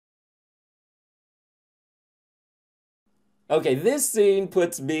Okay, this scene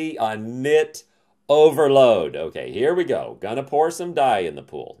puts me on Nit Overload. Okay, here we go. Gonna pour some dye in the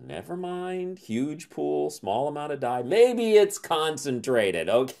pool. Never mind, huge pool, small amount of dye. Maybe it's concentrated,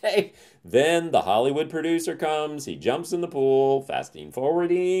 okay? Then the Hollywood producer comes, he jumps in the pool, fasting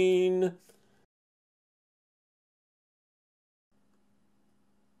forwarding.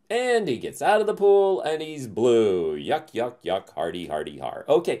 And he gets out of the pool and he's blue. Yuck, yuck, yuck, hardy, hardy, har.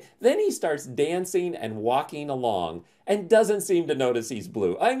 Okay, then he starts dancing and walking along and doesn't seem to notice he's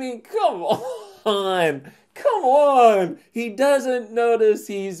blue. I mean, come on. Come on. He doesn't notice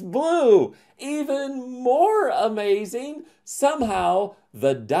he's blue. Even more amazing, somehow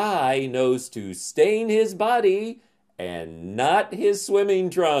the dye knows to stain his body and not his swimming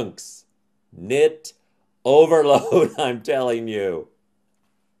trunks. Nit overload, I'm telling you.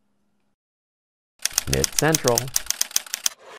 Nit Central.